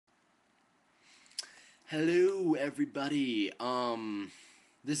Hello, everybody.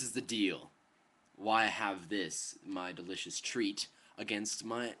 This is the deal. Why I have this, my delicious treat, against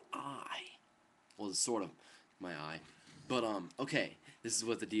my eye. Well, it's sort of my eye. But, okay, this is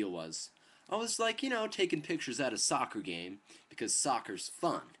what the deal was. I was like, taking pictures at a soccer game because soccer's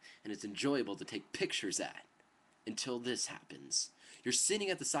fun and it's enjoyable to take pictures at. Until this happens. You're sitting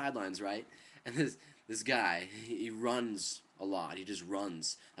at the sidelines, right? And this guy, he runs a lot. He just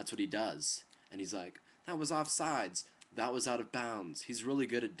runs. That's what he does. And he's like, that was offsides. That was out of bounds. He's really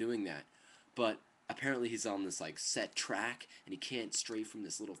good at doing that. But apparently he's on this like set track and he can't stray from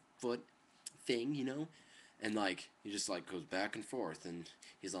this little foot thing. And like he just like goes back and forth and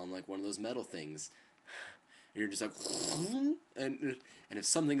he's on like one of those metal things. And you're just like and if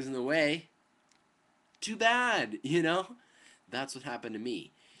something's in the way, too bad. That's what happened to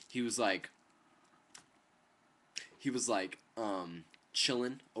me. He was like he was like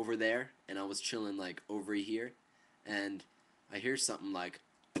chilling over there and I was chilling like over here and I hear something like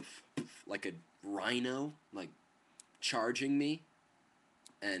a rhino like charging me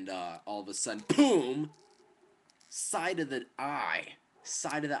and all of a sudden boom, side of the eye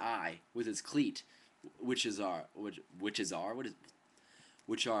with his cleat, which are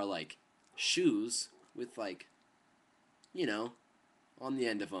like shoes with like, you know on the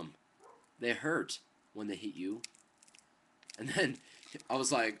end of them. They hurt when they hit you. And then I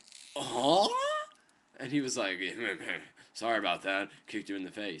was like, "Oh!" And he was like, "Sorry about that. Kicked you in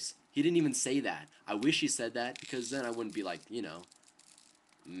the face." He didn't even say that. I wish he said that because then I wouldn't be like,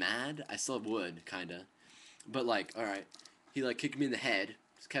 mad. I still would, kinda. But like, all right, he like kicked me in the head.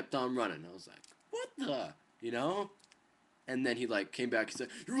 Just kept on running. I was like, "What the?" You know? And then he like came back. He said,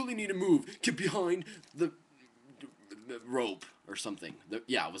 "You really need to move. Get behind the rope or something."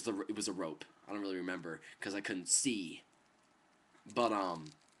 Yeah, it was a rope. I don't really remember because I couldn't see. But I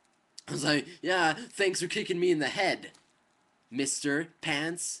was like, "Yeah, thanks for kicking me in the head, Mister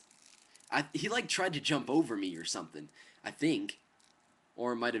Pants." He like tried to jump over me or something. I think,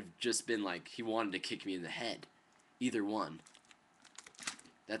 or it might have just been like he wanted to kick me in the head. Either one.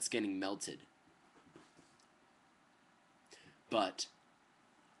 That's getting melted. But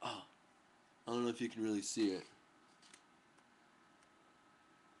oh, I don't know if you can really see it.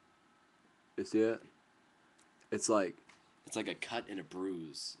 You see it? It's like it's like a cut and a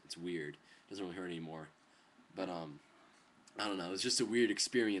bruise. It's weird. It doesn't really hurt anymore. But I don't know. It's just a weird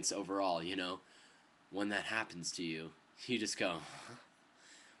experience overall. When that happens to you, you just go,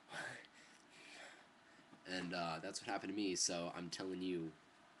 and that's what happened to me. So I'm telling you,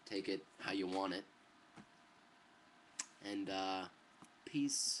 take it how you want it, and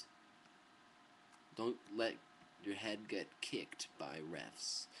peace. Don't let your head get kicked by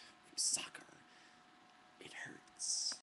refs. Soccer, it hurts.